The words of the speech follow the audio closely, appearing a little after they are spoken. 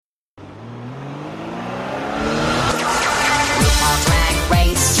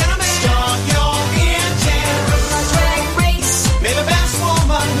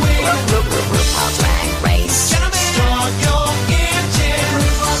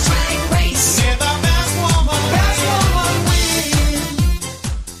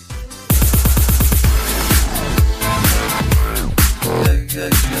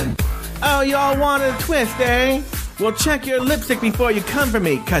wanted a twist, eh? Well, check your lipstick before you come for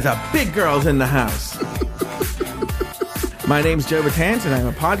me, because a big girl's in the house. My name's Joe Batance, and I'm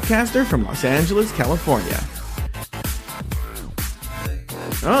a podcaster from Los Angeles, California.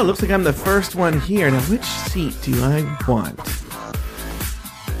 Oh, it looks like I'm the first one here. Now, which seat do I want?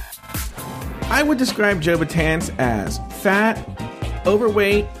 I would describe Joe Batance as fat,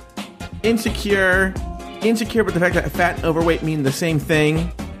 overweight, insecure, but the fact that fat and overweight mean the same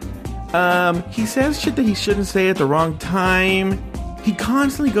thing. He says shit that he shouldn't say at the wrong time. He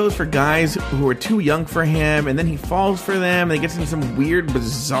constantly goes for guys who are too young for him, and then he falls for them, and he gets into some weird,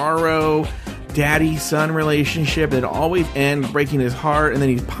 bizarro daddy-son relationship that always ends breaking his heart, and then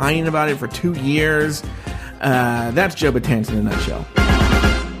he's pining about it for 2 years. That's Joe Batance in a nutshell.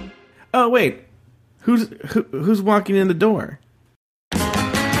 Oh, wait. Who's walking in the door?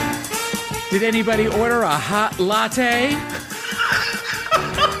 Did anybody order a hot latte?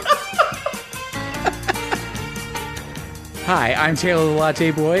 Hi, I'm Taylor the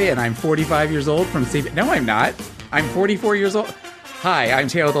Latte Boy, and I'm 45 years old from St. No, I'm not. I'm 44 years old. Hi, I'm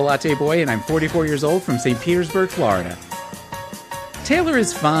Taylor the Latte Boy, and I'm 44 years old from St. Petersburg, Florida. Taylor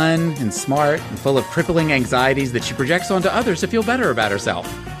is fun and smart and full of crippling anxieties that she projects onto others to feel better about herself.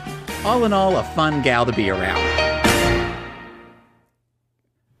 All in all, a fun gal to be around.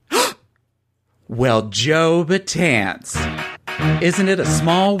 Well, Joe Batance, isn't it a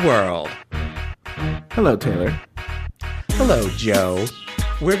small world? Hello, Taylor. Hello, Joe.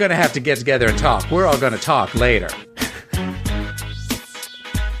 We're going to have to get together and talk. We're all going to talk later.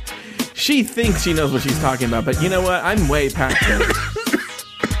 She thinks she knows what she's talking about, but you know what? I'm way past it.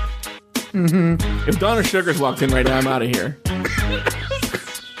 If Donna Sugars walked in right now, I'm out of here.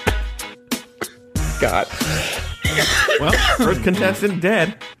 God. Well, first contestant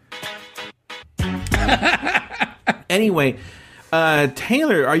dead. Anyway,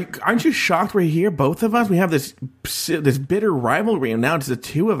 Taylor, aren't you shocked we're here, both of us? We have this bitter rivalry, and now it's the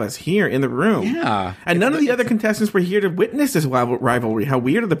two of us here in the room. Yeah. And none of the other contestants were here to witness this rivalry. How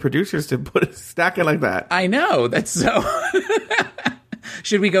weird of the producers to stack it like that. I know. That's so...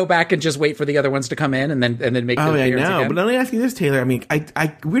 Should we go back and just wait for the other ones to come in and then make the appearance again? But let me ask you this, Taylor. I mean,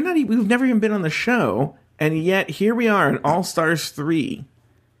 we've never even been on the show, and yet here we are in All Stars 3.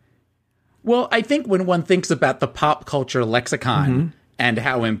 Well, I think when one thinks about the pop culture lexicon and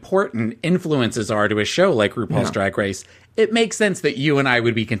how important influences are to a show like RuPaul's Drag Race, it makes sense that you and I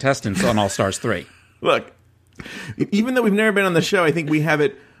would be contestants on All Stars 3. Look, even though we've never been on the show, I think we have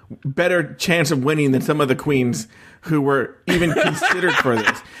a better chance of winning than some of the queens who were even considered for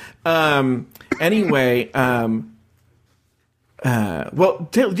this. Anyway, well,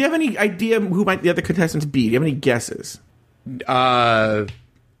 Taylor, do you have any idea who might the other contestants be? Do you have any guesses?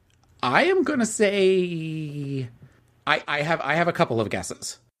 I am going to say I have a couple of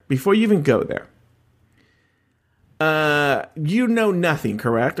guesses. Before you even go there, you know nothing,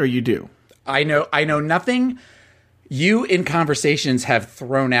 correct? Or you do? I know nothing. You in conversations have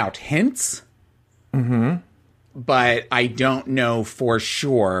thrown out hints. But I don't know for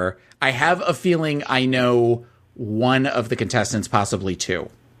sure. I have a feeling I know one of the contestants, possibly two.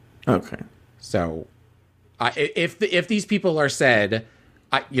 Okay. So, if these people are said,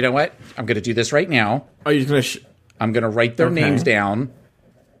 you know what? I'm going to do this right now. Are you going to? I'm going to write their names down,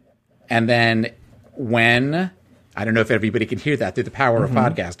 and then when I don't know if everybody can hear that through the power of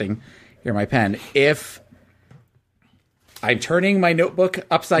podcasting. Hear my pen. If I'm turning my notebook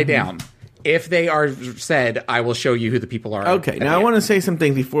upside down. If they are said, I will show you who the people are. Okay, now I want to say some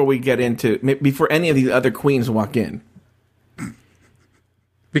things before we get into, before any of these other queens walk in.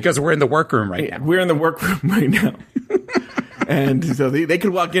 Because we're in the workroom right now. We're in the workroom right now. And so they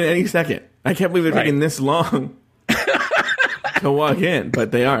could walk in any second. I can't believe they're taking this long to walk in,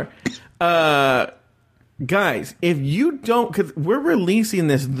 but they are. Guys, if you don't, because we're releasing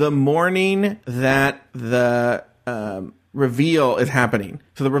this the morning that the reveal is happening.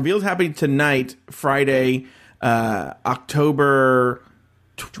 So the reveal is happening tonight, Friday, October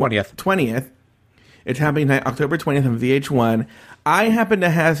 20th. It's happening tonight, October 20th on VH1. I happen to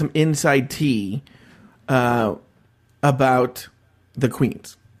have some inside tea about the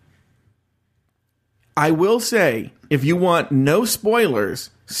queens. I will say, if you want no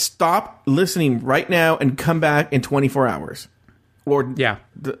spoilers, stop listening right now and come back in 24 hours. Or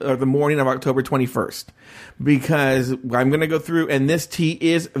the morning of October 21st. Because I'm going to go through, and this tea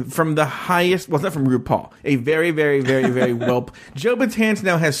is from the highest, well, it's not from RuPaul. A very, very, very, very well... Joe Batance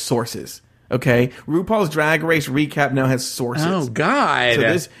now has sources. Okay, RuPaul's Drag Race recap now has sources. Oh God! So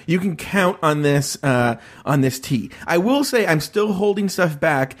this, you can count on this tea. I will say I'm still holding stuff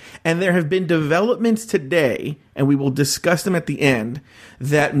back, and there have been developments today, and we will discuss them at the end.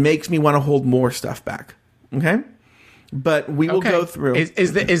 That makes me want to hold more stuff back. Okay, but we will go through.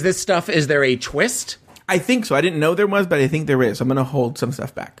 Is this stuff? Is there a twist? I think so. I didn't know there was, but I think there is. I'm going to hold some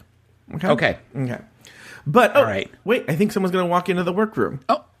stuff back. Okay. But all right. Wait, I think someone's going to walk into the workroom.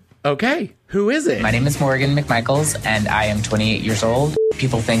 Oh. Okay, who is it? My name is Morgan McMichaels, and I am 28 years old.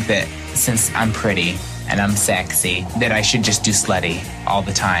 People think that since I'm pretty and I'm sexy, that I should just do slutty all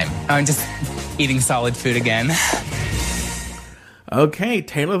the time. I'm just eating solid food again. Okay,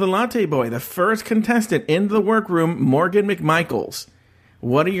 Taylor the Latte Boy, the first contestant in the workroom, Morgan McMichaels.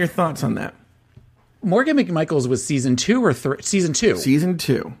 What are your thoughts on that? Morgan McMichaels was season 2 or season 2? Season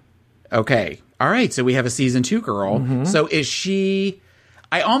 2. Okay, all right, so we have a season 2 girl. Mm-hmm. So is she...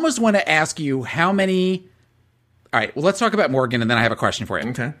 I almost want to ask you how many... All right, well, let's talk about Morgan, and then I have a question for you.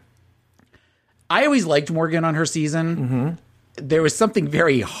 Okay. I always liked Morgan on her season. Mm-hmm. There was something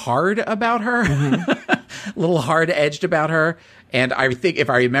very hard about her. Mm-hmm. A little hard-edged about her. And I think, if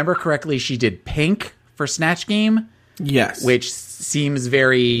I remember correctly, she did Pink for Snatch Game. Yes. Which seems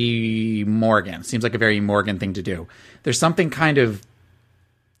very Morgan. Seems like a very Morgan thing to do. There's something kind of...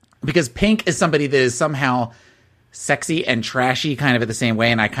 Because Pink is somebody that is somehow... sexy and trashy kind of at the same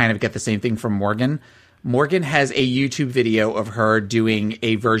way, and I kind of get the same thing from Morgan. Morgan has a YouTube video of her doing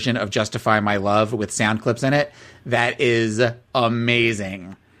a version of Justify My Love with sound clips in it that is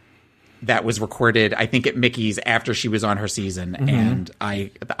amazing. That was recorded, I think, at Mickey's after she was on her season, and I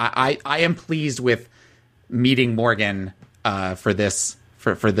am pleased with meeting Morgan for this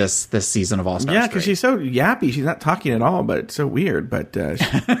season of All Stars. Yeah, because she's so yappy. She's not talking at all, but it's so weird. But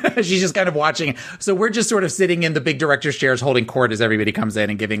she's just kind of watching. So we're just sort of sitting in the big director's chairs holding court as everybody comes in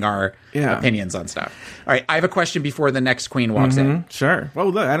and giving our opinions on stuff. All right, I have a question before the next queen walks in. Sure.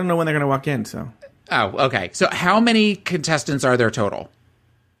 Well, look, I don't know when they're going to walk in, so. Oh, okay. So how many contestants are there total?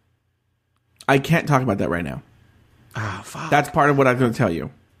 I can't talk about that right now. Oh, fuck. That's part of what I'm going to tell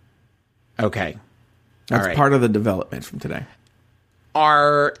you. Okay. That's part of the development from today.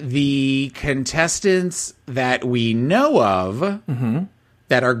 Are the contestants that we know of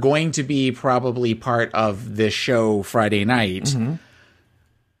that are going to be probably part of this show Friday night,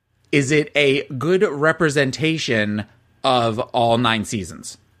 is it a good representation of all 9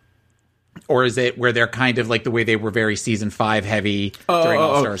 seasons? Or is it where they're kind of like the way they were very season 5 heavy during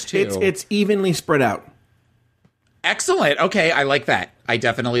All Stars 2? It's evenly spread out. Excellent. Okay, I like that. I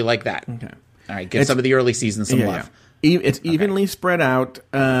definitely like that. Okay. All right, give some of the early seasons some love. Yeah. It's evenly spread out.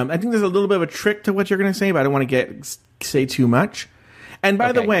 I think there's a little bit of a trick to what you're going to say, but I don't want to say too much. And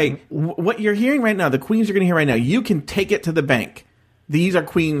by the way, what you're hearing right now, the queens you're going to hear right now, you can take it to the bank. These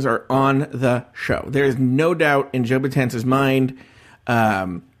queens are on the show. There is no doubt in Joe Batance's mind.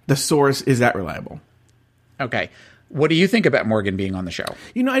 The source is that reliable. Okay. What do you think about Morgan being on the show?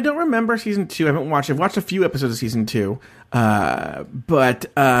 You know, I don't remember season 2. I haven't watched. I've watched a few episodes of season 2,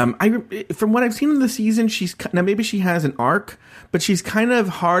 but from what I've seen in the season, now maybe she has an arc, but she's kind of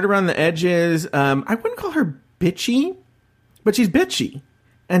hard around the edges. I wouldn't call her bitchy, but she's bitchy,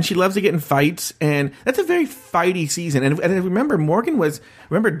 and she loves to get in fights, and that's a very fighty season. And I remember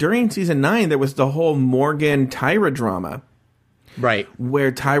during season 9 there was the whole Morgan Tyra drama, right?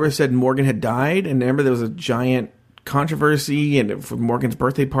 Where Tyra said Morgan had died, and remember there was a giant controversy, and for Morgan's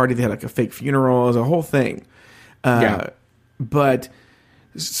birthday party they had like a fake funeral. It was a whole thing. But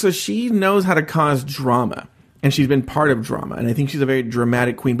so she knows how to cause drama, and she's been part of drama, and I think she's a very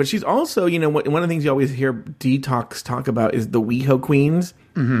dramatic queen. But she's also, you know, one of the things you always hear Detox talk about is the WeHo queens,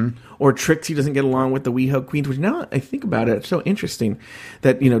 or Trixie doesn't get along with the WeHo queens, which now I think about it, it's so interesting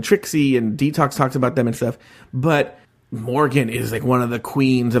that, you know, Trixie and Detox talks about them and stuff, but Morgan is like one of the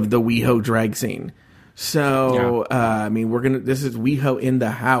queens of the WeHo drag scene. So, I mean, this is WeHo in the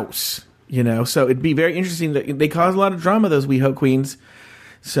house, you know, so it'd be very interesting that they cause a lot of drama, those WeHo queens.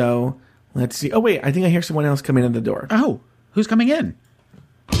 So let's see. Oh, wait, I think I hear someone else coming in the door. Oh, who's coming in?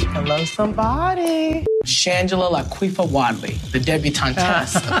 Hello, somebody. Shangela Laquifa Wadley, the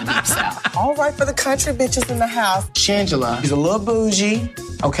debutantess of the Deep South. All right for the country bitches in the house. Shangela, she's a little bougie,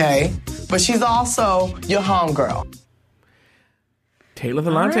 okay, but she's also your homegirl. Taylor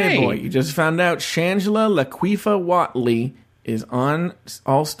the Latte Boy. You just found out Shangela Laquifa Watley is on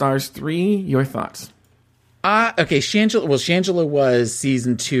All Stars 3. Your thoughts? Okay, Shangela was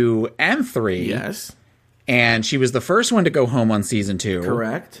season 2 and 3. Yes. And she was the first one to go home on season 2.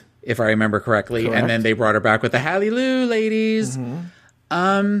 Correct. If I remember correctly. Correct. And then they brought her back with the Hallelujah ladies.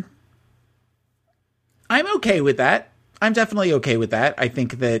 I'm okay with that. I'm definitely okay with that. I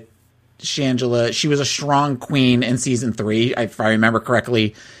think that Shangela, she was a strong queen in season 3. If I remember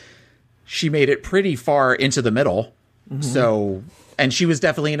correctly, she made it pretty far into the middle. So, and she was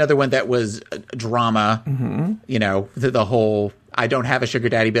definitely another one that was drama. You know, the whole, I don't have a sugar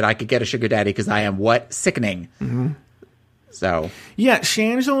daddy, but I could get a sugar daddy because I am what? Sickening. So yeah,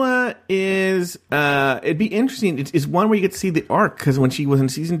 Shangela is it'd be interesting. It's one where you get to see the arc, because when she was in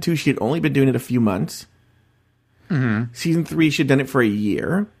season 2, she had only been doing it a few months. Season 3, she had done it for a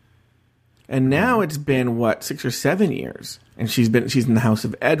year, and now it's been 6 or 7 years, and she's in the House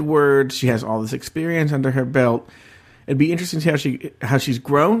of Edward. She has all this experience under her belt. It'd be interesting to see how she's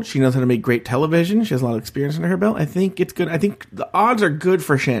grown. She knows how to make great television. She has a lot of experience under her belt. I think it's good. I think the odds are good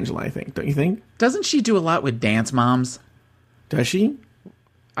for Shangela. I think, don't you think? doesn't she do a lot with Dance Moms? Does she?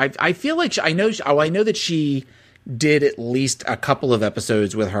 I feel like I know that she did at least a couple of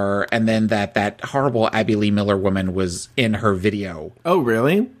episodes with her, and then that horrible Abby Lee Miller woman was in her video. Oh,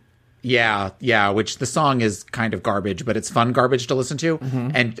 really? Yeah, which the song is kind of garbage, but it's fun garbage to listen to.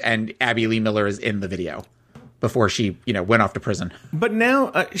 And Abby Lee Miller is in the video before she, went off to prison. But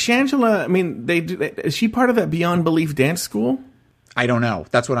now, Shangela, I mean, is she part of that Beyond Belief dance school? I don't know.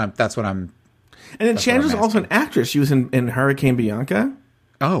 That's what I'm. And then Shangela's also an actress. She was in Hurricane Bianca.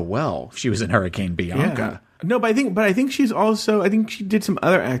 Oh well, she was in Hurricane Bianca. Yeah. No, but I think she's also. I think she did some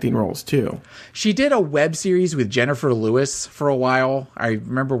other acting roles too. She did a web series with Jennifer Lewis for a while. I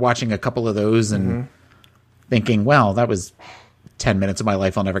remember watching a couple of those and thinking, well, that was 10 minutes of my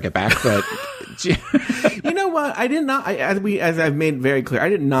life I'll never get back. But you know what? I did not. As I've made very clear, I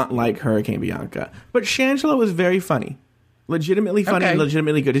did not like Hurricane Bianca. But Shangela was very funny, legitimately funny, and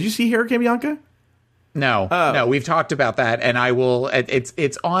legitimately good. Did you see Hurricane Bianca? No, we've talked about that, and I will.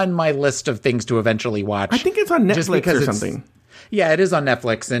 It's on my list of things to eventually watch. I think it's on Netflix or something. Yeah, it is on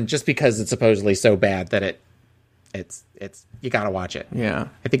Netflix, and just because it's supposedly so bad that it's you got to watch it. Yeah,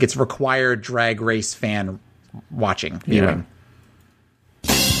 I think it's required Drag Race fan viewing.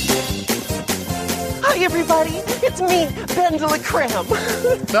 Hi, everybody. It's me, Ben de la Creme.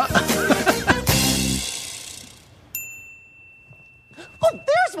 Oh,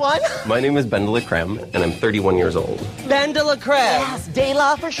 there's one. My name is Ben de la Creme, and I'm 31 years old. Ben de la Creme. Yes, de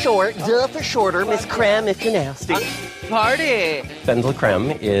la for short, de for shorter, Miss Creme if you're nasty. Party. Ben de la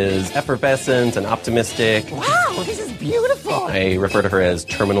Creme is effervescent and optimistic. Wow, this is beautiful. I refer to her as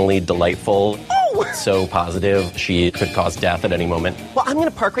terminally delightful. Oh! So positive, she could cause death at any moment. Well, I'm going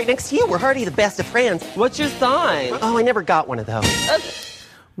to park right next to you. We're already the best of friends. What's your sign? Oh, I never got one of those.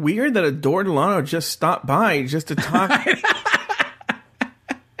 Weird that Adore Delano just stopped by just to talk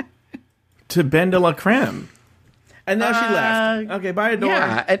to Ben de la Creme. And now she left. Okay, bye, Adore.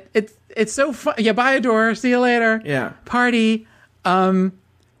 Yeah, it's so fun. Yeah, bye, Adore. See you later. Yeah. Party.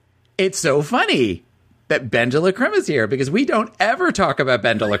 It's so funny that Ben de la Creme is here because we don't ever talk about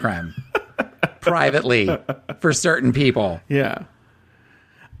Ben de la Creme privately for certain people. Yeah.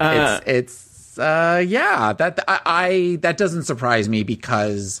 That doesn't surprise me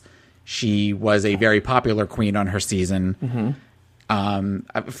because she was a very popular queen on her season.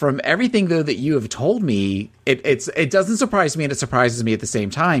 From everything though that you have told me, it doesn't surprise me, and it surprises me at the same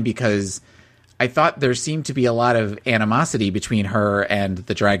time because I thought there seemed to be a lot of animosity between her and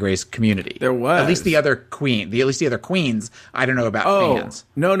the Drag Race community. There was. At least the other queens. I don't know about fans.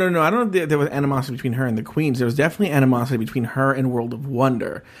 No. I don't know if there was animosity between her and the queens. There was definitely animosity between her and World of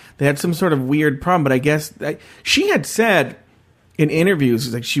Wonder. They had some sort of weird problem, but I guess she had said in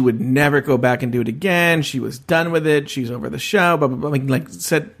interviews like she would never go back and do it again. She was done with it. She's over the show. Blah, blah, blah,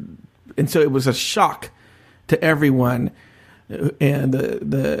 and so it was a shock to everyone. And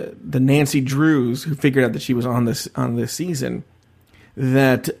the Nancy Drews who figured out that she was on this season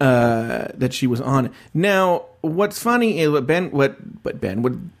that she was on. Now, what's funny is what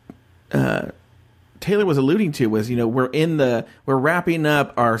Taylor was alluding to was, we're wrapping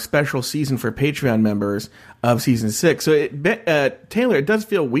up our special season for Patreon members of season 6. So Taylor, it does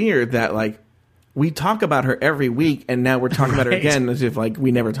feel weird that like we talk about her every week and now we're talking about her again as if like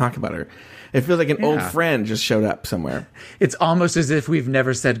we never talk about her. It feels like an old friend just showed up somewhere. It's almost as if we've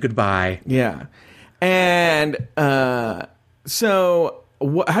never said goodbye. Yeah. And so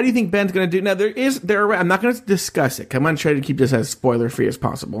how do you think Ben's going to do? Now, I'm not going to discuss it. I'm going to try to keep this as spoiler-free as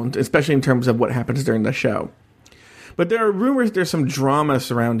possible, especially in terms of what happens during the show. But there are rumors there's some drama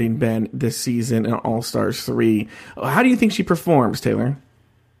surrounding Ben this season in All-Stars 3. How do you think she performs, Taylor?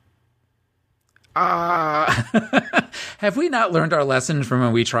 Have we not learned our lesson from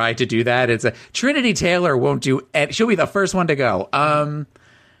when we tried to do that? It's Trinity Taylor won't do it. She'll be the first one to go.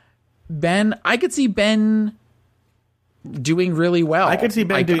 Ben, I could see Ben doing really well. I could see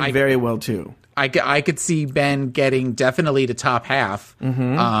Ben doing very well too. I could see Ben getting definitely to top half,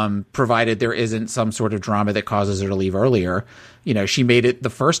 provided there isn't some sort of drama that causes her to leave earlier. You know, she made it the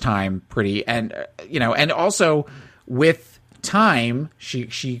first time pretty, and and also with time,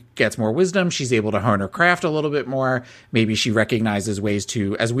 she gets more wisdom. She's able to hone her craft a little bit more. Maybe she recognizes ways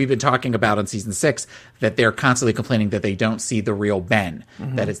to, as we've been talking about on season 6, that they're constantly complaining that they don't see the real Ben,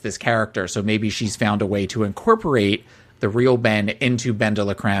 that it's this character. So maybe she's found a way to incorporate the real Ben into Ben de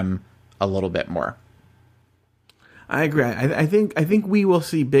la Creme a little bit more. I agree. I think we will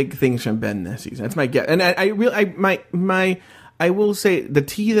see big things from Ben this season. That's my guess. And I will say the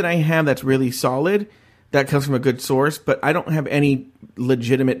tea that I have that's really solid, that comes from a good source, but I don't have any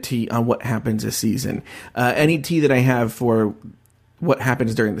legitimate tea on what happens this season. Any tea that I have for what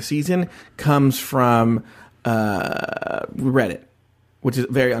happens during the season comes from Reddit, which is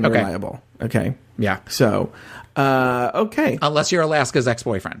very unreliable. Okay. Yeah. So, okay. Unless you're Alaska's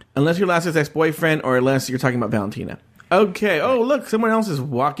ex-boyfriend. Unless you're Alaska's ex-boyfriend, or unless you're talking about Valentina. Okay. Oh, look, someone else is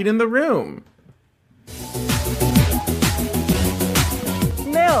walking in the room.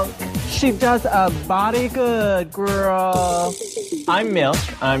 Milk. She does a body good, girl. I'm Milk.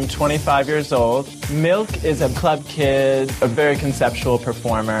 I'm 25 years old. Milk is a club kid, a very conceptual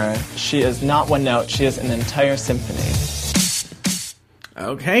performer. She is not one note. She is an entire symphony.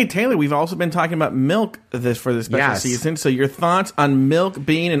 Okay, Taylor, we've also been talking about Milk for this special season. So your thoughts on Milk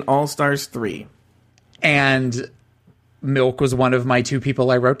being in All Stars 3? And Milk was one of my 2 people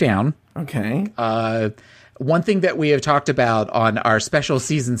I wrote down. Okay. One thing that we have talked about on our special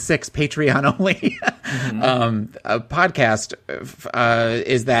season 6 Patreon only podcast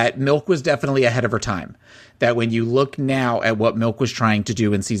is that Milk was definitely ahead of her time. That when you look now at what Milk was trying to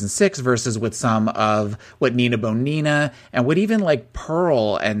do in season 6 versus with some of what Nina Bonina and what even like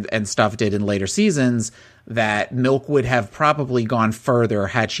Pearl and stuff did in later seasons, that Milk would have probably gone further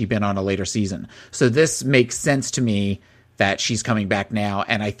had she been on a later season. So this makes sense to me that she's coming back now,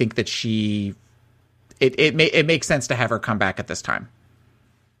 and I think that it makes sense to have her come back at this time.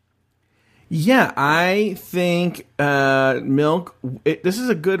 Yeah, I think Milk. This is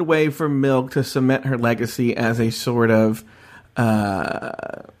a good way for Milk to cement her legacy as a sort of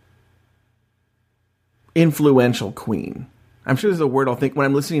influential queen. I'm sure there's a word I'll think when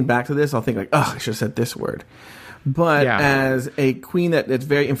I'm listening back to this. I'll think like, oh, I should have said this word. But as a queen that's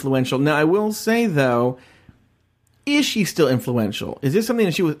very influential. Now, I will say though, is she still influential? Is this something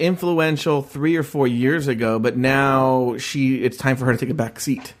that she was influential 3 or 4 years ago, but now it's time for her to take a back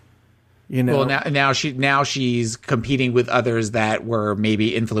seat? You know? Well, now she's competing with others that were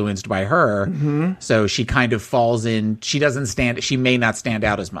maybe influenced by her. Mm-hmm. So she kind of falls in. She may not stand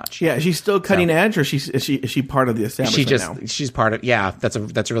out as much. Yeah, she's still cutting edge, or is she part of the establishment now? She's part of. Yeah, that's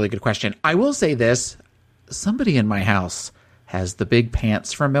a really good question. I will say this: somebody in my house has the big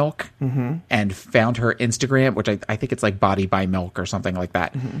pants for Milk, and found her Instagram, which I think it's like Body by Milk or something like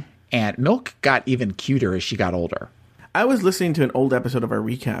that. Mm-hmm. And Milk got even cuter as she got older. I was listening to an old episode of our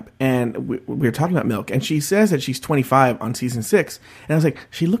recap, and we were talking about Milk, and she says that she's 25 on season 6, and I was like,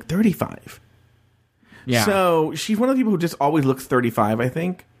 she looked 35. Yeah. So she's one of the people who just always looks 35, I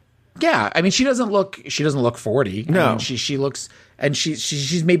think. Yeah, I mean, she doesn't look 40. No, I mean, she looks, and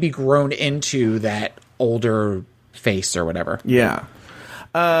she's maybe grown into that older face or whatever. Yeah,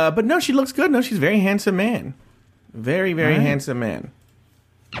 but no, she looks good. No, she's a very handsome man, very handsome man.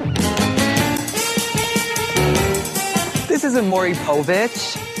 This is Amori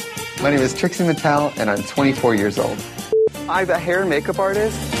Povich. My name is Trixie Mattel, and I'm 24 years old. I'm a hair and makeup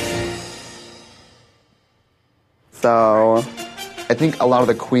artist. So, I think a lot of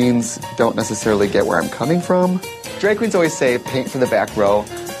the queens don't necessarily get where I'm coming from. Drag queens always say, paint for the back row.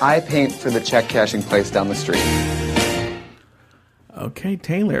 I paint for the check cashing place down the street. Okay,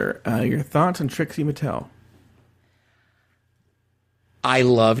 Taylor, your thoughts on Trixie Mattel? I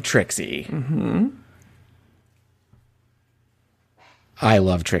love Trixie. Mm-hmm. I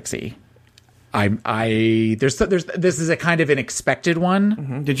love Trixie. This is a kind of an expected one.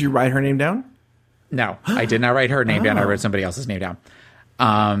 Mm-hmm. Did you write her name down? No, I did not write her name down. I wrote somebody else's name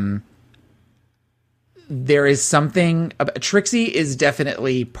down. There is something Trixie is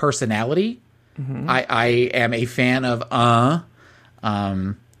definitely personality. Mm-hmm. I am a fan of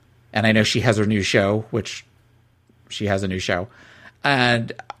and I know she has her new show, which she has a new show.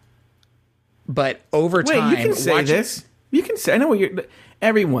 But over time, you can say this. You can say, I know what you're,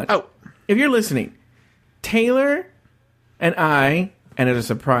 everyone. Oh, if you're listening, Taylor and I, and there's a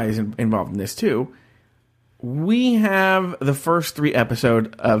surprise involved in this too, we have the first 3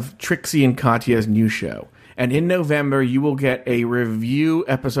 episodes of Trixie and Katya's new show. And in November, you will get a review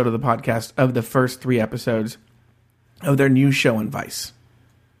episode of the podcast of the first 3 episodes of their new show on Vice.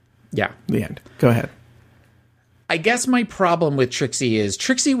 Yeah. The end. Go ahead. I guess my problem with Trixie is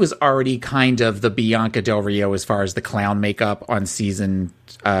Trixie was already kind of the Bianca Del Rio as far as the clown makeup on season.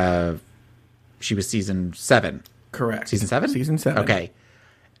 She was season 7. Correct. Season 7? Season 7. Okay.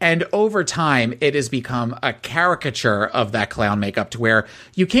 And over time, it has become a caricature of that clown makeup to where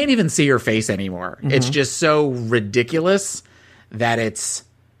you can't even see her face anymore. Mm-hmm. It's just so ridiculous that it's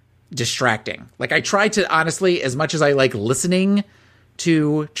distracting. Like, I try to, honestly, as much as I like listening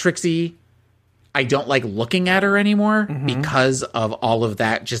to Trixie, I don't like looking at her anymore because of all of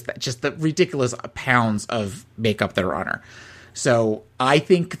that, just the ridiculous pounds of makeup that are on her. So I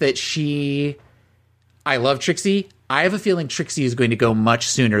think that I love Trixie. I have a feeling Trixie is going to go much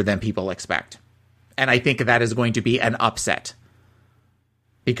sooner than people expect. And I think that is going to be an upset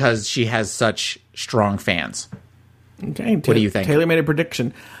because she has such strong fans. Okay. What do you think? Taylor made a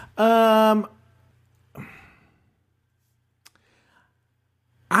prediction. I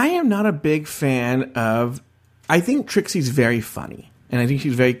am not a big fan of... I think Trixie's very funny, and I think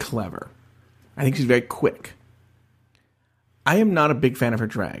she's very clever. I think she's very quick. I am not a big fan of her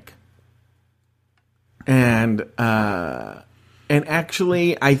drag. And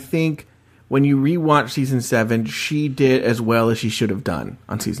actually, I think when you rewatch season 7, she did as well as she should have done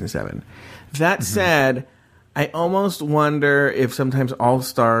on season 7. That said, I almost wonder if sometimes All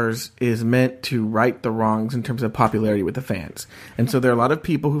Stars is meant to right the wrongs in terms of popularity with the fans. And so there are a lot of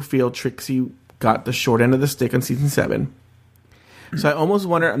people who feel Trixie got the short end of the stick on season 7. So I almost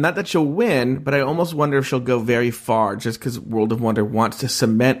wonder, not that she'll win, but I almost wonder if she'll go very far just because World of Wonder wants to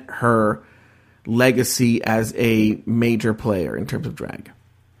cement her legacy as a major player in terms of drag.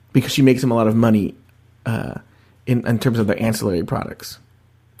 Because she makes them a lot of money in terms of their ancillary products.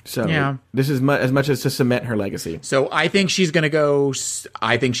 So this is as much as to cement her legacy. So I think she's going to go.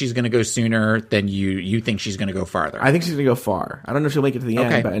 I think she's going to go sooner than you. You think she's going to go farther. I think she's going to go far. I don't know if she'll make it to the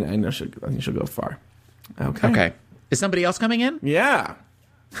end, but I know I think she'll go far. Okay. Is somebody else coming in? Yeah.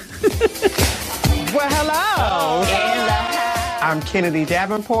 Well, hello. I'm Kennedy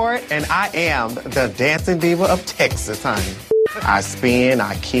Davenport, and I am the dancing diva of Texas, honey. I spin,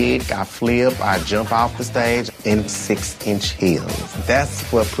 I kick, I flip, I jump off the stage in 6-inch heels. That's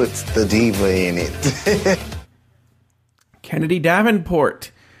what puts the diva in it. Kennedy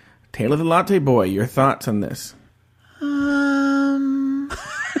Davenport, Taylor the Latte Boy, your thoughts on this?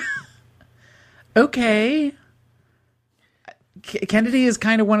 Okay. Kennedy is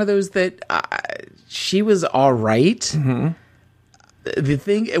kind of one of those that she was all right. Mm-hmm. The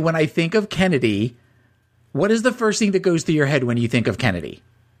thing, when I think of Kennedy, what is the first thing that goes through your head when you think of Kennedy?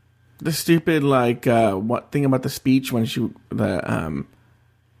 The stupid, what thing about the speech when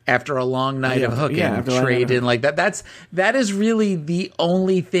after a long night of hooking, trade in like that. That is really the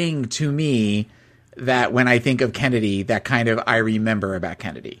only thing to me that when I think of Kennedy, that kind of I remember about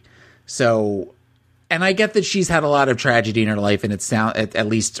Kennedy. So, and I get that she's had a lot of tragedy in her life, and at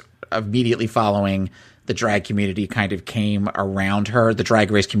least immediately following the drag community kind of came around her, the drag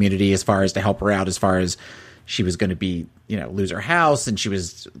race community, as far as to help her out, as far as she was going to be, lose her house, and she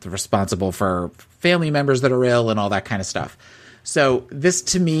was responsible for family members that are ill and all that kind of stuff. So this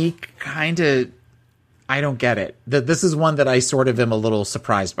to me kind of, I don't get it. This is one that I sort of am a little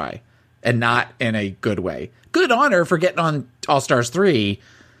surprised by, and not in a good way. Good on her for getting on All Stars 3,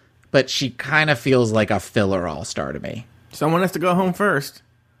 but she kind of feels like a filler All-Star to me. Someone has to go home first.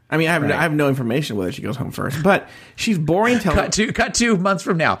 I mean, I have no information whether she goes home first, but she's boring television. Cut 2 months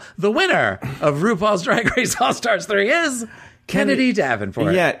from now. The winner of RuPaul's Drag Race All-Stars 3 is Kennedy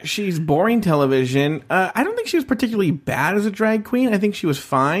Davenport. Yeah, she's boring television. I don't think she was particularly bad as a drag queen. I think she was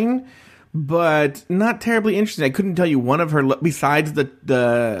fine, but not terribly interesting. I couldn't tell you one of her besides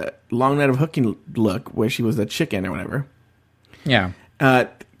the long night of hooking look where she was the chicken or whatever. Yeah.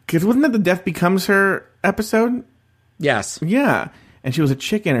 Because wasn't that the Death Becomes Her episode? Yes. Yeah. And she was a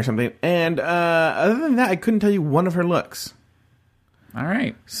chicken or something. And other than that, I couldn't tell you one of her looks. All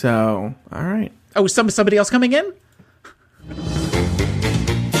right. So, all right. Oh, somebody else coming in?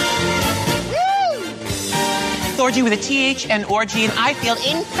 Thorgy with a TH and orgy, and I feel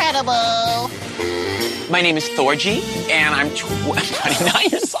incredible. My name is Thorgy, and I'm 29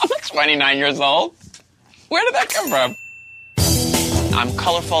 years old. I'm 29 years old. Where did that come from? I'm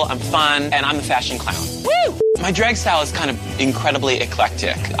colorful, I'm fun, and I'm the fashion clown. Woo! My drag style is kind of incredibly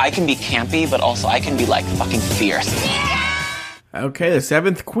eclectic. I can be campy, but also I can be, fucking fierce. Okay, the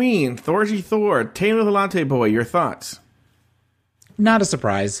 7th queen, Thorgy Thor, Taylor the Latte Boy, your thoughts? Not a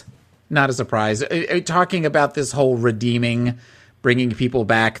surprise. Not a surprise. Talking about this whole redeeming, bringing people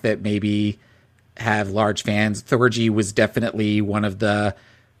back that maybe have large fans, Thorgy was definitely one of the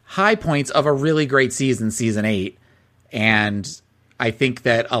high points of a really great season 8. And I think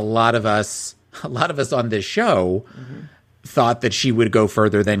that a lot of us on this show thought that she would go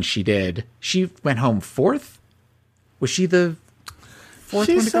further than she did. She went home 4th. Was she the 4th?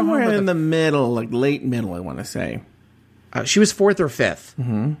 She's somewhere in the middle, like late middle, I want to say. She was 4th or 5th.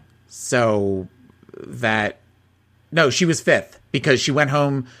 Mm-hmm. So she was 5th because she went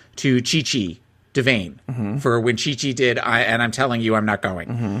home to Chi-Chi DeVayne for when Chi-Chi did and I'm telling you I'm not going.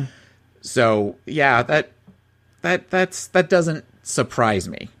 Mm-hmm. So yeah, that doesn't surprise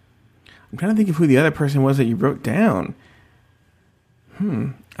me. I'm trying to think of who the other person was that you wrote down.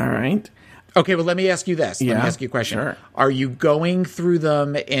 All right. Okay, well, let me ask you this. Let me ask you a question. Sure. Are you going through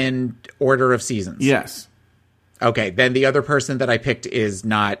them in order of seasons? Yes. Okay, then the other person that I picked is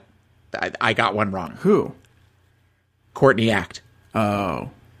not... I got one wrong. Who? Courtney Act. Oh.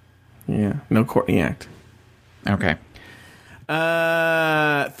 Yeah, no Courtney Act. Okay.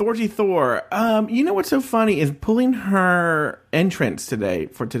 Thorgy Thor. You know what's so funny is pulling her entrance today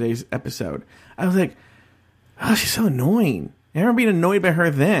for today's episode. I was like, oh, she's so annoying. I remember being annoyed by her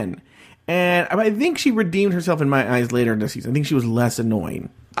then. And I think she redeemed herself in my eyes later in the season. I think she was less annoying.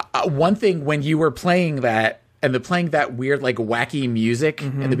 One thing, when you were playing that, and playing that weird, like, wacky music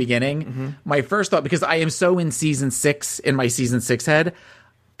in the beginning, my first thought, because I am so in season 6, in my season 6 head,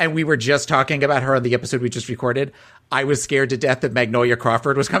 and we were just talking about her on the episode we just recorded, I was scared to death that Magnolia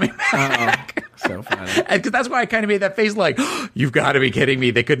Crawford was coming back. So funny. Because that's why I kind of made that face like, oh, you've got to be kidding me.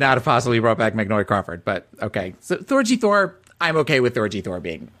 They could not have possibly brought back Magnolia Crawford. But, okay. So, Thorgy Thor, I'm okay with Thorgy Thor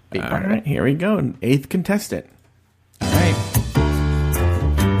being part of it. Here we go. 8th contestant. All right.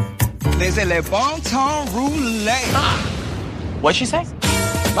 Les le bon temps roulette. What'd she say?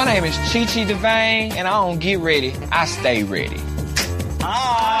 My name is Chi-Chi DeVayne, and I don't get ready, I stay ready.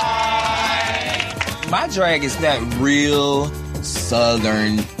 My drag is that real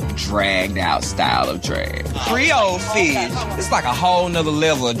southern dragged out style of drag. Creole fish. It's like a whole nother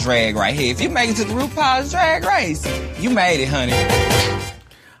level of drag right here. If you make it to the RuPaul's Drag Race, you made it, honey.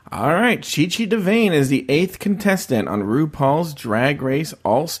 All right, Chi-Chi DeVayne is the 8th contestant on RuPaul's Drag Race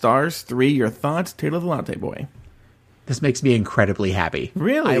All-Stars 3. Your thoughts, Taylor the Latte Boy? This makes me incredibly happy.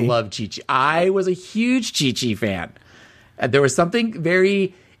 Really? I love Chi-Chi. I was a huge Chi-Chi fan. There was something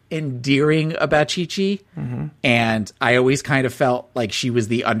very endearing about Chi-Chi, and I always kind of felt like she was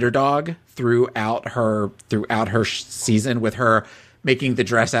the underdog throughout her season, with her making the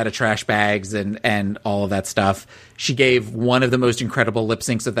dress out of trash bags and all of that stuff. She gave one of the most incredible lip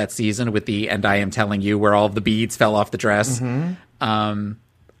syncs of that season with the "And I Am Telling You," where all of the beads fell off the dress. I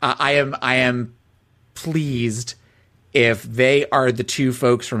am pleased if they are the two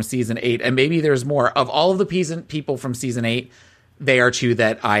folks from season 8, and maybe there's more. Of all of the people from season 8, they are two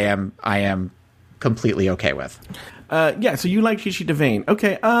that I am completely okay with. Yeah, so you like Chi-Chi DeVayne.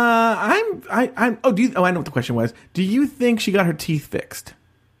 Okay, I know what the question was. Do you think she got her teeth fixed?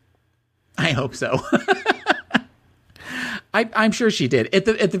 I hope so. I'm sure she did.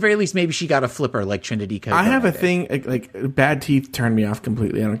 At the very least, maybe she got a flipper like Trinity Code. I have a thing, like bad teeth turn me off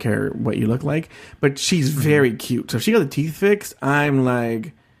completely. I don't care what you look like. But she's very cute. So if she got the teeth fixed, I'm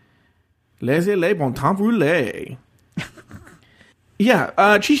like, laissez-les bon temps rouler. Yeah,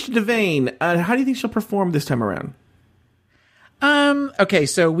 Chi-Chi DeVayne, how do you think she'll perform this time around? Okay,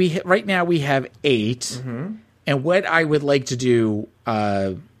 so right now we have 8. And what I would like to do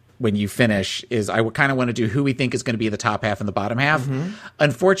when you finish is I would kind of want to do who we think is going to be the top half and the bottom half.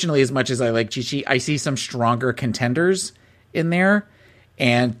 Unfortunately, as much as I like Chi-Chi, I see some stronger contenders in there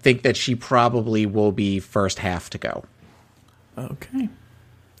and think that she probably will be first half to go. Okay.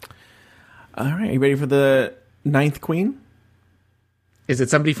 All right, are you ready for the 9th queen? Is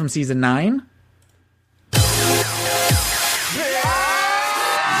it somebody from season 9?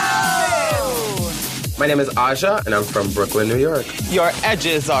 My name is Aja, and I'm from Brooklyn, New York. Your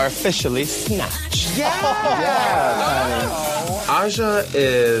edges are officially snatched. Aja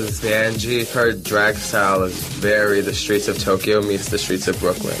is Banji. Her drag style is very the streets of Tokyo meets the streets of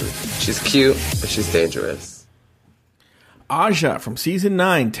Brooklyn. She's cute, but she's dangerous. Aja from season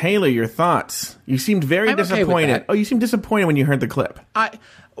 9. Taylor, your thoughts? You seemed very disappointed. You seemed disappointed when you heard the clip.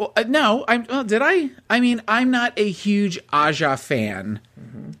 No, did I? I mean, I'm not a huge Aja fan.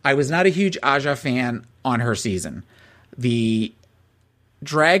 I was not a huge Aja fan on her season. The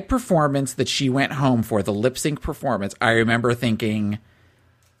drag performance that she went home for, the lip sync performance, I remember thinking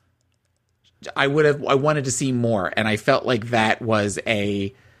I wanted to see more, and I felt like that was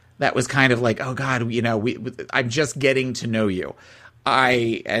kind of like, oh God, I'm just getting to know you.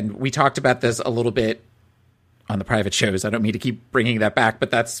 And we talked about this a little bit on the private shows. I don't mean to keep bringing that back, but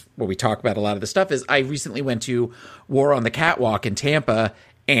that's what we talk about a lot of the stuff is I recently went to War on the Catwalk in Tampa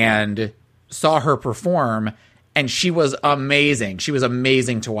and saw her perform, And she was amazing. She was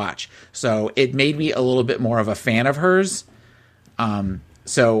amazing to watch. So it made me a little bit more of a fan of hers.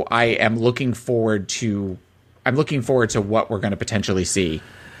 So I am looking forward to what we're going to potentially see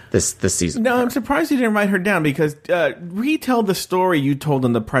this season. No, I'm surprised you didn't write her down, because retell the story you told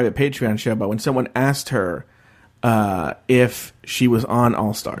on the private Patreon show about when someone asked her if she was on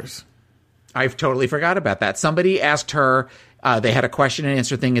All Stars. I've totally forgot about that. Somebody asked her, they had a question and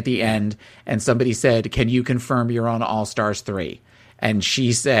answer thing at the end, and somebody said, "Can you confirm you're on All Stars 3?" And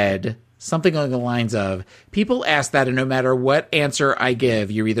she said something along the lines of, "People ask that, and no matter what answer I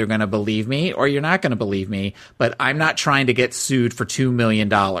give, you're either going to believe me or you're not going to believe me, but I'm not trying to get sued for $2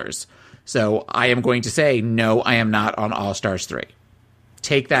 million. So I am going to say, no, I am not on All Stars 3.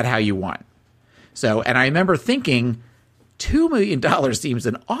 Take that how you want." So, and I remember thinking, $2 million seems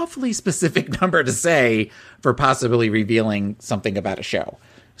an awfully specific number to say for possibly revealing something about a show.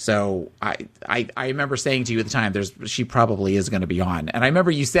 So I remember saying to you at the time, she probably is going to be on. And I remember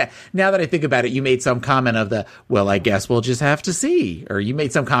you said, now that I think about it, you made some comment of well, I guess we'll just have to see. Or you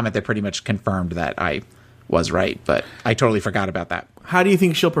made some comment that pretty much confirmed that I was right. But I totally forgot about that. How do you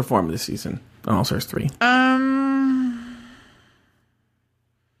think she'll perform this season on All Stars 3?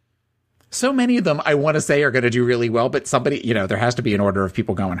 So many of them I want to say are going to do really well, but somebody, there has to be an order of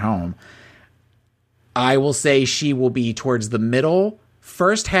people going home. I will say she will be towards the middle,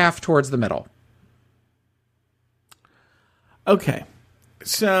 first half towards the middle. Okay.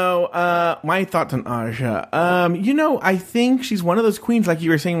 So, my thoughts on Aja. I think she's one of those queens, like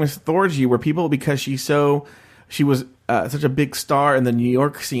you were saying with Thorgy, where people, because she was such a big star in the New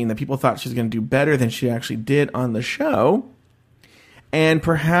York scene, that people thought she was going to do better than she actually did on the show. And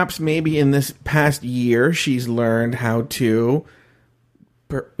perhaps maybe in this past year, she's learned how to,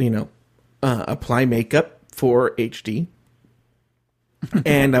 apply makeup for HD.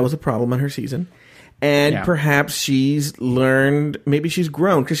 And that was a problem on her season. And perhaps she's learned, maybe she's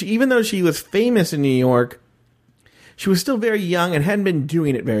grown. Because even though she was famous in New York, she was still very young and hadn't been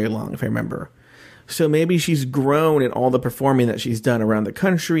doing it very long, if I remember. So maybe she's grown in all the performing that she's done around the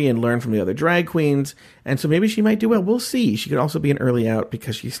country and learned from the other drag queens. And so maybe she might do well. We'll see. She could also be an early out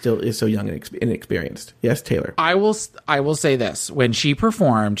because she still is so young and inexperienced. Yes, Taylor? I will say this. When she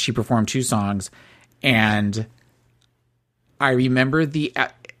performed 2 songs, and I remember the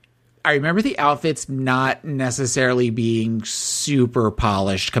outfits not necessarily being super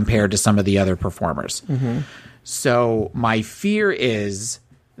polished compared to some of the other performers. Mm-hmm. So my fear is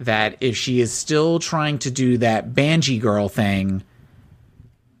that if she is still trying to do that Banji girl thing,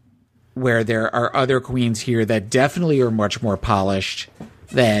 where there are other queens here that definitely are much more polished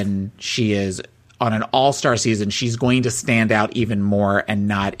than she is on an all-star season, she's going to stand out even more, and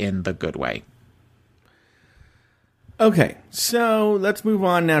not in the good way. Okay, so let's move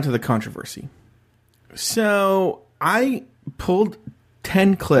on now to the controversy. So I pulled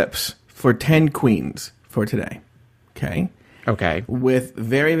 10 clips for 10 queens for today. Okay. With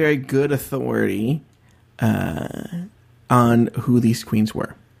very, very good authority on who these queens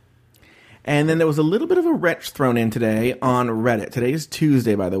were. And then there was a little bit of a wrench thrown in today on Reddit. Today is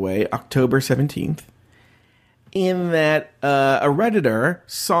Tuesday, by the way, October 17th. In that a Redditor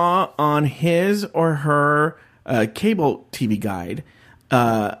saw on his or her cable TV guide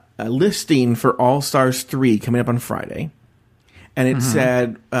a listing for All Stars 3 coming up on Friday. And it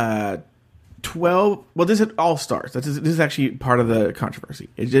said 12. Well, this is All Stars. This is actually part of the controversy.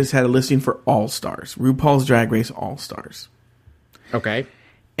 It just had a listing for All Stars, RuPaul's Drag Race All Stars. Okay.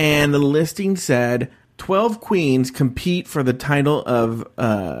 And the listing said 12 queens compete for the title of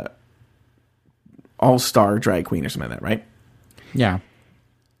All Star Drag Queen or something like that, right? Yeah.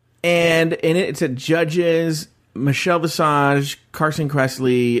 And in it said judges Michelle Visage, Carson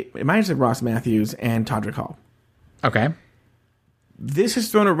Kressley, it might have said Ross Matthews, and Todrick Hall. Okay. This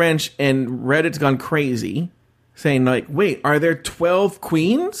has thrown a wrench, and Reddit's gone crazy, saying, wait, are there 12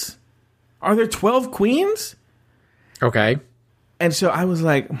 queens? Are there 12 queens? Okay. And so I was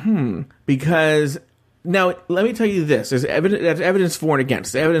like, because now let me tell you this. There's evidence for and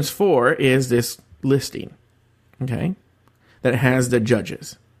against. The evidence for is this listing, okay, that has the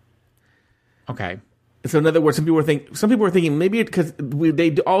judges. Okay. So in other words, some people were thinking maybe because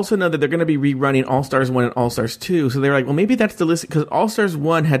they also know that they're going to be rerunning All Stars 1 and All Stars 2. So they're like, well, maybe that's the list because All Stars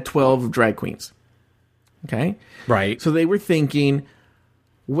 1 had 12 drag queens. Okay. Right. So they were thinking,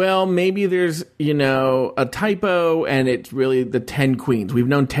 well, maybe there's, a typo and it's really the 10 queens. We've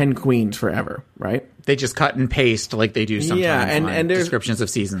known 10 queens forever, right? They just cut and paste like they do sometimes and descriptions of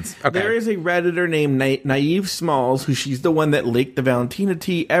seasons. Okay. There is a Redditor named Naive Smalls, who she's the one that leaked the Valentina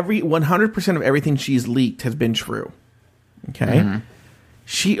tea. 100% of everything she's leaked has been true. Okay? Mm-hmm.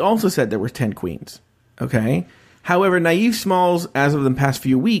 She also said there were 10 queens. Okay? However, Naive Smalls, as of the past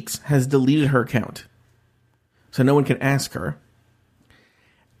few weeks, has deleted her account. So no one can ask her.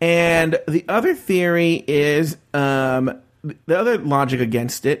 And the other theory is, the other logic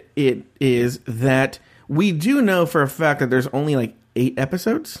against it is that we do know for a fact that there's only like 8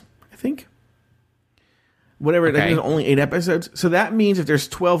 episodes, I think. Whatever, I think there's only 8 episodes. So that means if there's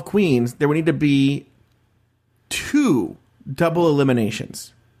 12 queens, there would need to be 2 double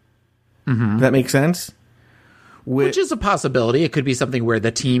eliminations. Mm-hmm. Does that make sense? Which is a possibility. It could be something where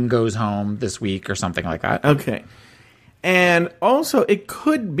the team goes home this week or something like that. Okay. And also, it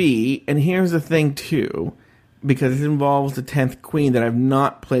could be, and here's the thing too, because it involves the 10th queen that I've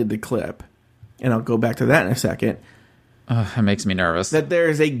not played the clip, and I'll go back to that in a second. That makes me nervous. That there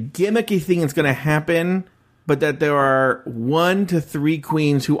is a gimmicky thing that's going to happen, but that there are 1 to 3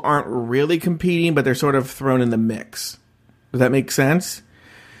 queens who aren't really competing, but they're sort of thrown in the mix. Does that make sense?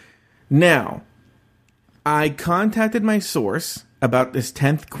 Now, I contacted my source about this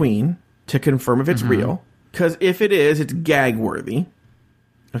 10th queen to confirm if it's real. Because if it is, it's gag-worthy.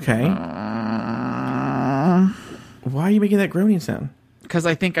 Okay? Why are you making that groaning sound? Because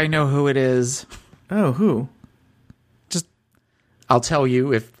I think I know who it is. Oh, who? Just, I'll tell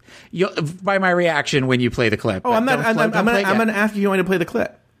you if you by my reaction when you play the clip. Oh, I'm not. I'm going to ask you if you want me to play the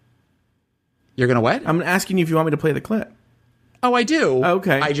clip. You're going to what? I'm asking you if you want me to play the clip. Oh, I do.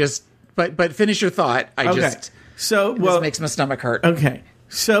 Okay. I just, but finish your thought. This makes my stomach hurt. Okay.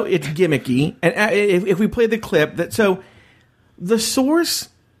 So it's gimmicky, and if we play the clip, so the source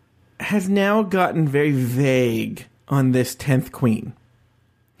has now gotten very vague on this 10th queen.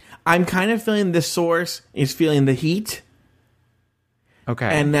 I'm kind of feeling this source is feeling the heat. Okay.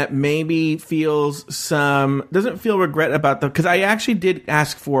 And that maybe doesn't feel regret about because I actually did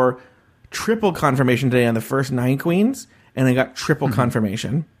ask for triple confirmation today on the first 9 queens, and I got triple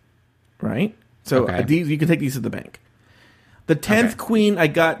confirmation. Right? So you can take these to the bank. The 10th queen, I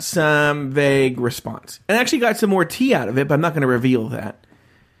got some vague response. And I actually got some more tea out of it, but I'm not going to reveal that.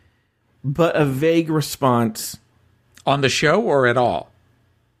 But a vague response. On the show or at all?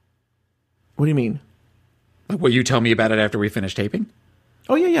 What do you mean? Will you tell me about it after we finish taping?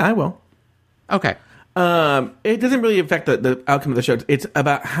 Oh, yeah, I will. Okay. It doesn't really affect the outcome of the show. It's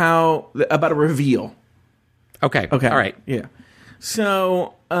about about a reveal. Okay. All right. Yeah.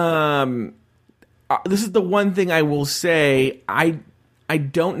 So, this is the one thing I will say. I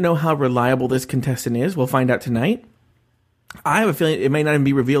don't know how reliable this contestant is. We'll find out tonight. I have a feeling it may not even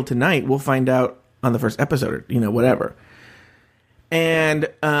be revealed tonight. We'll find out on the first episode or, whatever. And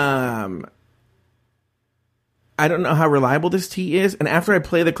I don't know how reliable this tea is. And after I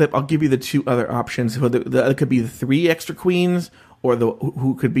play the clip, I'll give you the 2 other options. So it could be the 3 extra queens or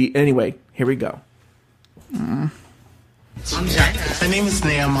who could be. Anyway, here we go. My name is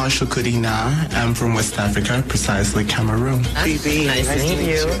Nea Marshall Kudina. I'm from West Africa, precisely Cameroon. BB, nice to meet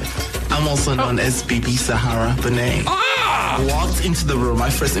you. I'm also known as BB Zahara Benet. I walked into the room, my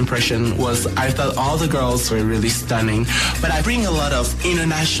first impression was I thought all the girls were really stunning, but I bring a lot of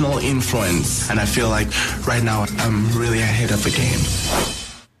international influence, and I feel like right now I'm really ahead of the game.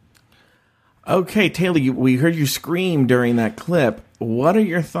 Okay, Taylor, we heard you scream during that clip. What are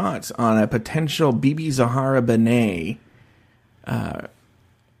your thoughts on a potential BB Zahara Benet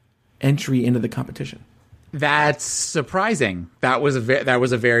entry into the competition? That's surprising. That was a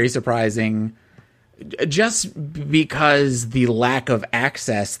very surprising, just because the lack of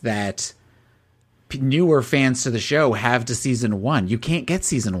access that newer fans to the show have to season 1. You can't get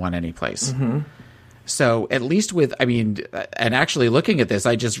season 1 anyplace. Mm-hmm. So at least and actually looking at this,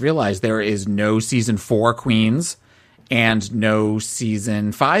 I just realized there is no season 4 queens and no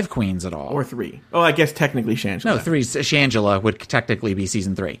season 5 queens at all. Or 3. Oh, I guess technically Shangela. No, 3. Shangela would technically be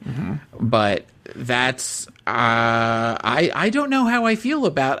season 3. Mm-hmm. But that's... I don't know how I feel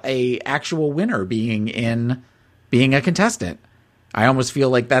about a actual winner being a contestant. I almost feel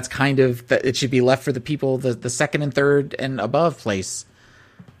like that's kind of... that it should be left for the people, the second and third and above place.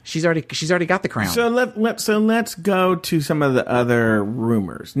 She's already got the crown. So let's go to some of the other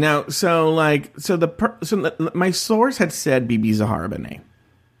rumors. Now, my source had said BB Zahara Benet.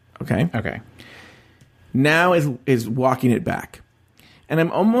 Okay. Now is walking it back. And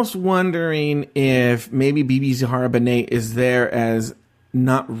I'm almost wondering if maybe BB Zahara Benet is there as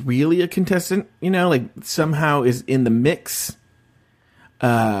not really a contestant, somehow is in the mix.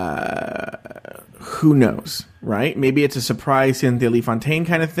 Who knows, right? Maybe it's a surprise Cynthia Lee Fontaine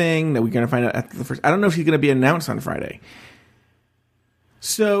kind of thing that we're going to find out after the first. I don't know if she's going to be announced on Friday.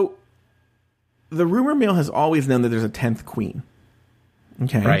 So, the rumor mill has always known that there's a 10th queen.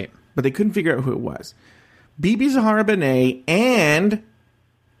 Okay? Right. But they couldn't figure out who it was. BB Zahara Benet and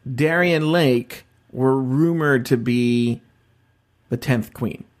Darian Lake were rumored to be the 10th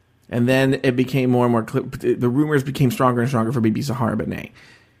queen. And then it became more and more the rumors became stronger and stronger for Bibi Zahara Benet.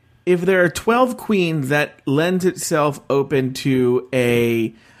 If there are 12 queens, that lends itself open to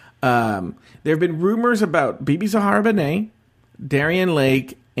a... there have been rumors about Bibi Zahara Benet, Darienne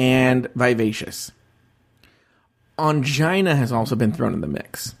Lake, and Vivacious. Ongina has also been thrown in the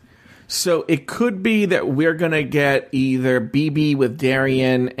mix. So it could be that we're going to get either Bibi with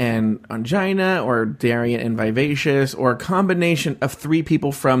Darienne and Ongina, or Darienne and Vivacious, or a combination of 3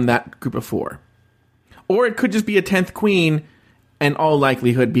 people from that group of 4. Or it could just be a 10th queen, and all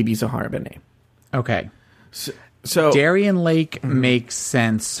likelihood Bibi Zahara Benet. Okay. So Darienne Lake makes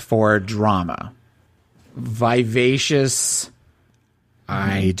sense for drama. Vivacious,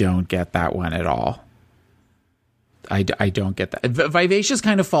 I don't get that one at all. I don't get that. Vivacious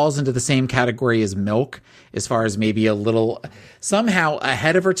kind of falls into the same category as Milk, as far as maybe a little somehow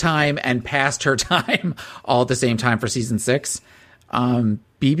ahead of her time and past her time all at the same time for season 6.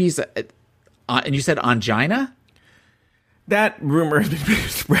 Bibi's, and you said Ongina? That rumor has been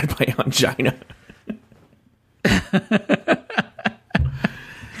spread by Ongina.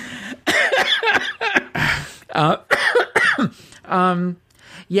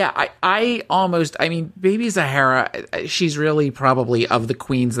 Yeah, I mean, Bibi Zahara, she's really probably of the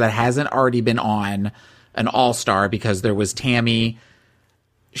queens that hasn't already been on an all-star, because there was Tammy,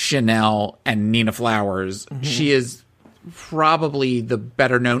 Chanel, and Nina Flowers. Mm-hmm. She is probably the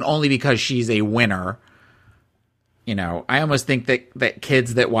better known only because she's a winner. You know, I almost think that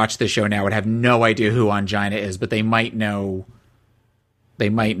kids that watch the show now would have no idea who Ongina is, but they might know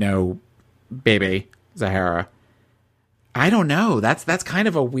Bibi Zahara. I don't know. That's kind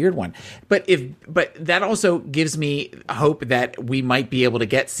of a weird one. But that also gives me hope that we might be able to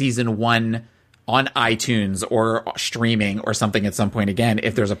get season 1 on iTunes or streaming or something at some point again,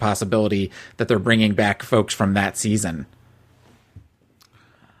 if there's a possibility that they're bringing back folks from that season.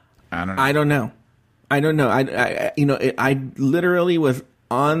 I don't know. I literally was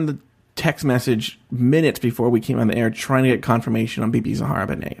on the text message minutes before we came on the air trying to get confirmation on Bibi Zahara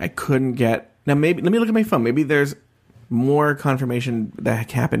Benet. I couldn't get... Now, maybe... Let me look at my phone. Maybe there's more confirmation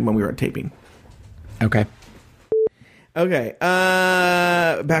that happened when we were taping. Okay.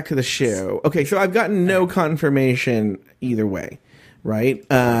 Back to the show. Okay, so I've gotten no confirmation either way, right?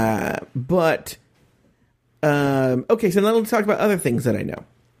 Okay, so now let's talk about other things that I know.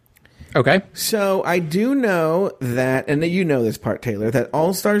 Okay. So I do know that, and you know this part, Taylor, that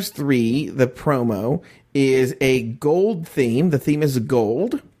All Stars 3, the promo, is a gold theme. The theme is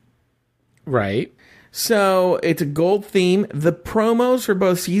gold. Right. So it's a gold theme. The promos for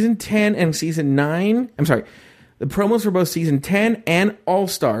both season 10 and season 9, the promos for both season 10 and All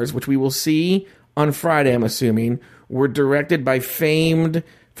Stars, which we will see on Friday, I'm assuming, were directed by famed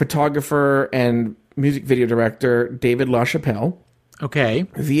photographer and music video director David LaChapelle. Okay.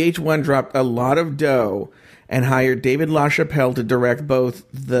 VH1 dropped a lot of dough and hired David LaChapelle to direct both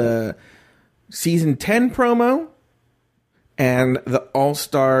the season 10 promo and the All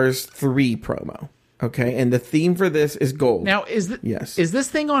Stars 3 promo. Okay, and the theme for this is gold. Now, is this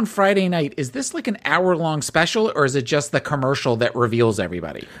thing on Friday night, is this like an hour-long special, or is it just the commercial that reveals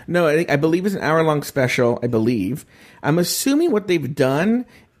everybody? No, I believe it's an hour-long special, I believe. I'm assuming what they've done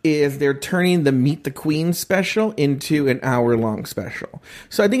is they're turning the Meet the Queens special into an hour-long special.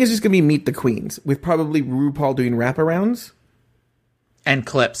 So I think it's just going to be Meet the Queens, with probably RuPaul doing wraparounds. And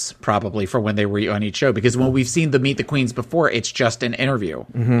clips, probably, for when they were on each show. Because when we've seen the Meet the Queens before, it's just an interview.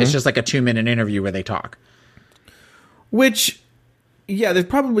 Mm-hmm. It's just like a 2-minute interview where they talk. Which, yeah, there's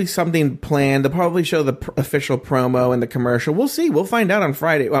probably something planned. They'll probably show the official promo and the commercial. We'll see. We'll find out on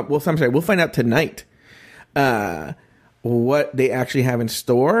Friday. We'll find out tonight what they actually have in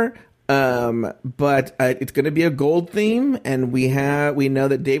store. But it's going to be a gold theme, and we know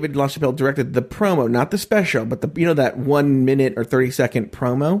that David LaChapelle directed the promo, not the special, but that 1 minute or 30-second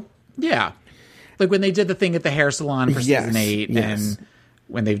promo. Yeah, like when they did the thing at the hair salon for season 8, and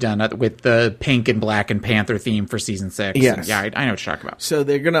when they've done it with the pink and black and Panther theme for season 6. Yes, yeah, I know what you're talking about. So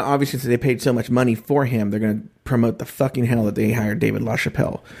they're going to, obviously, since they paid so much money for him, they're going to promote the fucking hell that they hired David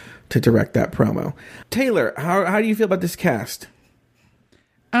LaChapelle to direct that promo. Taylor, how do you feel about this cast?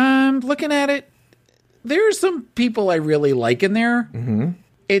 Looking at it, there are some people I really like in there. Mm-hmm.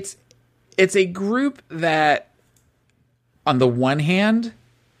 It's a group that, on the one hand,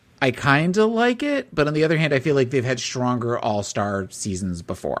 I kind of like it, but on the other hand, I feel like they've had stronger all-star seasons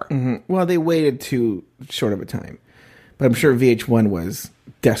before. Mm-hmm. Well, they waited too short of a time, but I'm sure VH1 was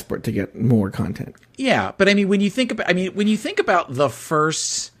desperate to get more content. Yeah, but when you think about the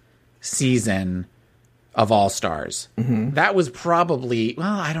first season of All Stars. Mm-hmm. That was probably,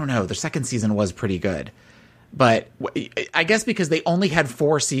 well, I don't know. The second season was pretty good. But I guess because they only had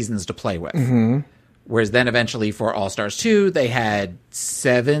 4 seasons to play with. Mm-hmm. Whereas then eventually for All Stars 2, they had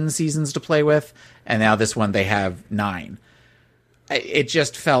 7 seasons to play with. And now this one, they have 9. It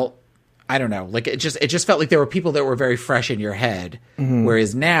just felt, I don't know, like it just felt like there were people that were very fresh in your head. Mm-hmm.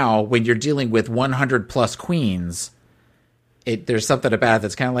 Whereas now, when you're dealing with 100 plus queens, there's something about it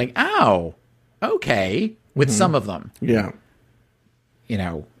that's kind of like, oh, okay, with some of them. Yeah. You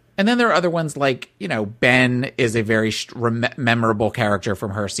know, and then there are other ones like, you know, Ben is a very memorable character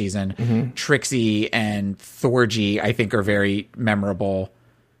from her season. Mm-hmm. Trixie and Thorgy, I think, are very memorable.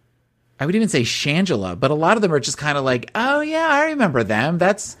 I would even say Shangela, but a lot of them are just kind of like, oh yeah, I remember them.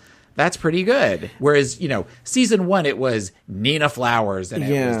 That's pretty good. Whereas, you know, season 1, it was Nina Flowers and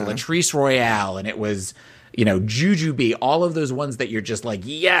it was Latrice Royale and it was, you know, Jujubee, all of those ones that you're just like,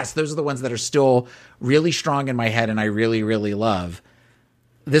 yes, those are the ones that are still really strong in my head and I really, really love.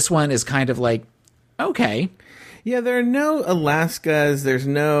 This one is kind of like, okay. Yeah, there are no Alaskas, there's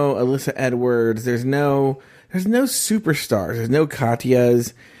no Alyssa Edwards, there's no superstars, there's no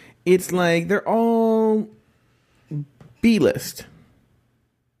Katyas. It's like they're all B-list.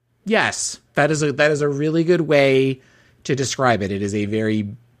 Yes, that is a really good way to describe it. It is a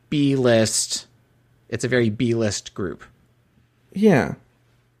very B-list. It's a very B-list group. Yeah.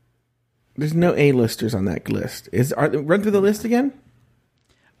 There's no A-listers on that list. Run through the list again?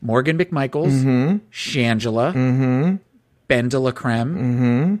 Morgan McMichaels, mm-hmm. Shangela, mm-hmm. Ben de la Creme,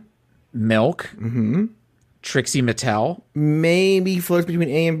 mm-hmm. Milk, mm-hmm. Trixie Mattel. Maybe floats between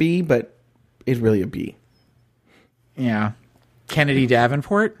A and B, but it's really a B. Yeah. Kennedy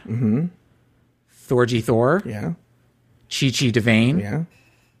Davenport. Mm-hmm. Thorgy Thor. Yeah. Chi-Chi Devane. Yeah.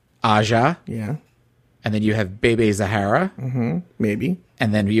 Aja. Yeah. And then you have Bebe Zahara. Mm-hmm. Maybe.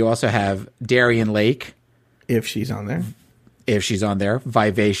 And then you also have Darian Lake. If she's on there.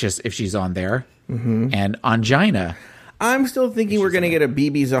 Vivacious if she's on there. Mm-hmm. And Angina. I'm still thinking we're going to get a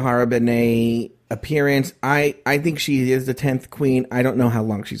Bibi Zahara Benet appearance. I think she is the 10th queen. I don't know how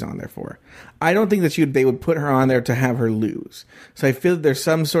long she's on there for. I don't think that they would put her on there to have her lose. So I feel that there's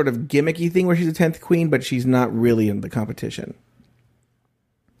some sort of gimmicky thing where she's the 10th queen, but she's not really in the competition.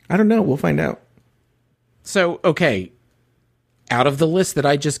 I don't know. We'll find out. So, okay. Out of the list that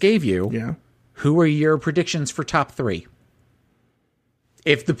I just gave you, who are your predictions for top 3?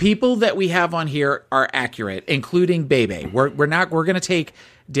 If the people that we have on here are accurate, including Bebe, we're going to take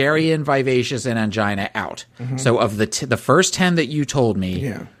Darian, Vivacious, and Angina out. Mm-hmm. So of the first 10 that you told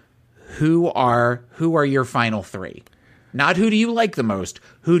me, who are your final 3? Not who do you like the most.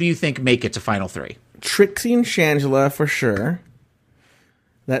 Who do you think make it to final 3? Trixie and Shangela for sure.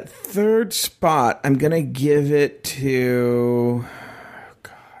 That third spot, I'm going to give it to... Oh,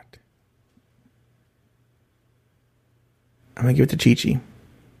 God. I'm going to give it to Chi-Chi.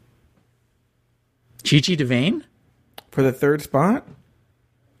 Chi-Chi Devane? For the third spot?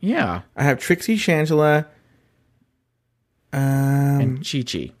 Yeah. I have Trixie, Shangela, and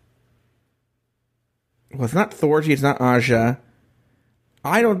Chi-Chi. Well, it's not Thorgy, it's not Aja.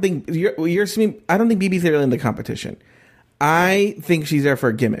 I don't think you're assuming. I don't think BB's there in the competition. I think she's there for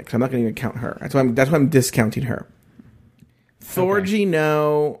a gimmick. So I'm not going to even count her. That's why I'm discounting her. Thorgy,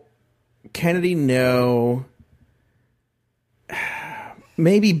 no. Kennedy, no.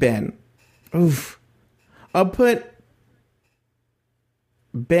 Maybe Ben. Oof. I'll put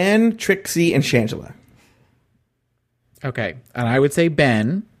Ben, Trixie, and Shangela. Okay. And I would say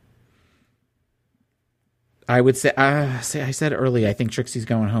Ben. I would say, I said early, I think Trixie's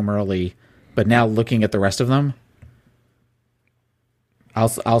going home early. But now looking at the rest of them,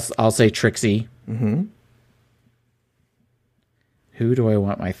 I'll say Trixie. Mm-hmm. Who do I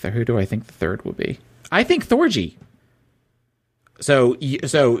want who do I think the third will be? I think Thorgy. So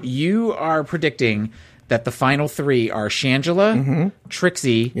you are predicting that the final 3 are Shangela,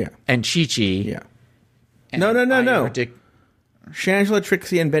 Trixie, and Chi-Chi. Yeah. No. Shangela,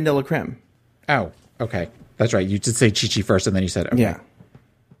 Trixie, and Ben de la Creme. Oh, okay. That's right. You did say Chi-Chi first, and then you said, okay. Yeah.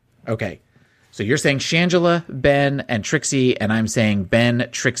 Okay. So you're saying Shangela, Ben, and Trixie, and I'm saying Ben,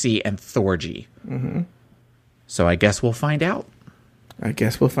 Trixie, and Thorgy. Mm-hmm. So I guess we'll find out.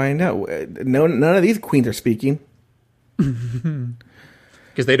 None of these queens are speaking.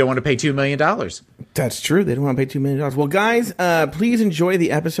 Because they don't want to pay $2 million. That's true. They don't want to pay $2 million. Well, guys, please enjoy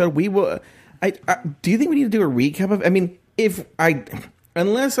the episode. We will. Do you think we need to do a recap of? I mean,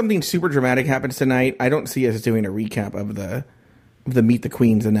 unless something super dramatic happens tonight, I don't see us doing a recap of the Meet the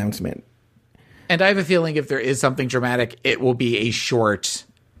Queens announcement. And I have a feeling if there is something dramatic, it will be a short,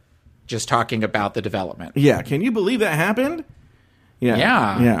 just talking about the development. Yeah. Can you believe that happened?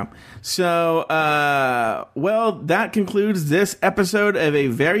 Yeah. So, well, that concludes this episode of a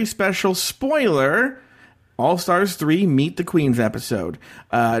very special spoiler All Stars 3 Meet the Queens episode.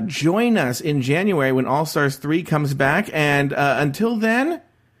 Join us in January when All Stars 3 comes back. And until then,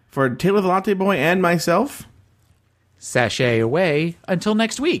 for Taylor the Latte Boy and myself, sashay away until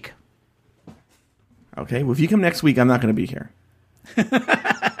next week. Okay, well, if you come next week, I'm not going to be here.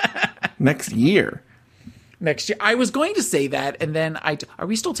 Next year. Next year. I was going to say that, and then are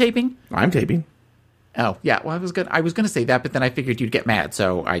we still taping? I'm taping. Oh, yeah. Well, I was going to say that, but then I figured you'd get mad,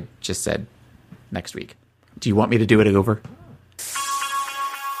 so I just said next week. Do you want me to do it over?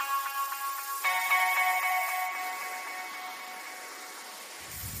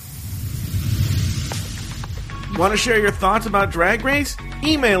 Want to share your thoughts about Drag Race?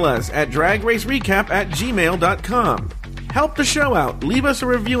 Email us at dragracerecap@gmail.com. Help the show out. Leave us a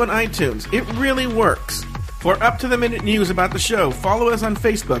review on iTunes. It really works. For up-to-the-minute news about the show, follow us on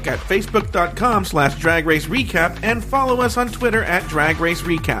Facebook at facebook.com/dragracerecap and follow us on Twitter at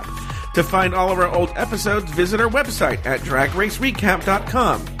dragracerecap. To find all of our old episodes, visit our website at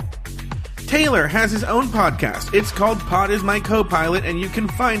dragracerecap.com. Taylor has his own podcast. It's called Pod Is My Co-Pilot, and you can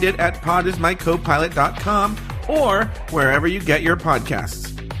find it at podismycopilot.com or wherever you get your podcasts.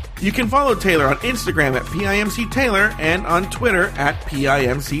 You can follow Taylor on Instagram at PIMCTaylor and on Twitter at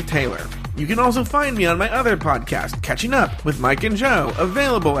PIMCTaylor. You can also find me on my other podcast, Catching Up with Mike and Joe,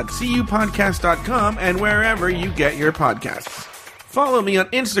 available at cupodcast.com and wherever you get your podcasts. Follow me on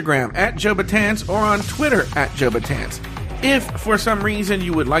Instagram at Joe Batance or on Twitter at Joe Batance. If, for some reason,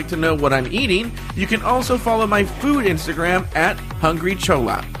 you would like to know what I'm eating, you can also follow my food Instagram at Hungry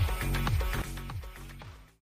Chola.